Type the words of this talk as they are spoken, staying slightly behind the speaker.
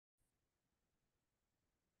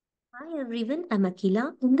Hi everyone, I'm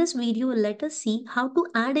Akila. In this video, let us see how to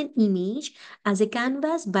add an image as a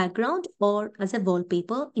canvas background or as a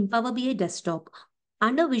wallpaper in Power BI desktop.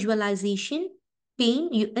 Under visualization pane,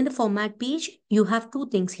 in the format page, you have two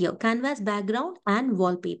things here, canvas background and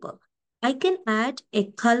wallpaper. I can add a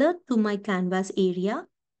color to my canvas area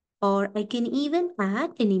or I can even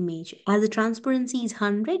add an image. As the transparency is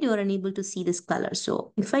 100, you are unable to see this color.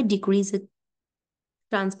 So if I decrease the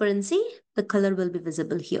transparency, the color will be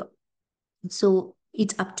visible here. So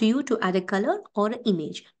it's up to you to add a color or an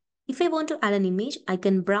image. If I want to add an image, I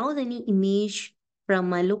can browse any image from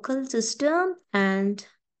my local system and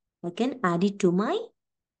I can add it to my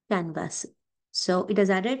canvas. So it is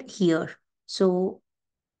added here. So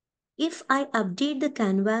if I update the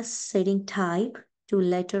canvas setting type to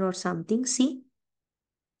letter or something, see,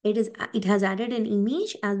 it has added an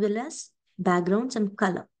image as well as backgrounds and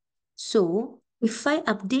color. So if I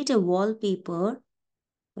update a wallpaper,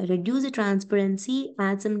 reduce the transparency,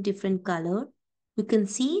 add some different color. You can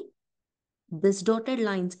see this dotted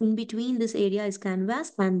lines in between this area is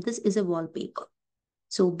canvas and this is a wallpaper.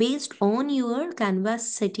 So based on your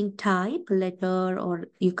canvas setting type, letter or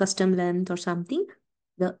your custom length or something,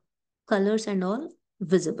 the colors and all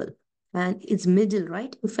visible. And it's middle,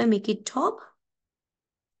 right? If I make it top,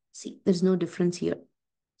 see, there's no difference here.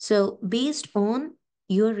 So based on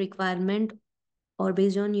your requirement or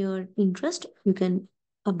based on your interest, you can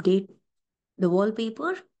update the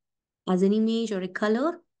wallpaper as an image or a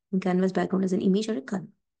color, and canvas background as an image or a color.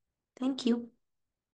 Thank you.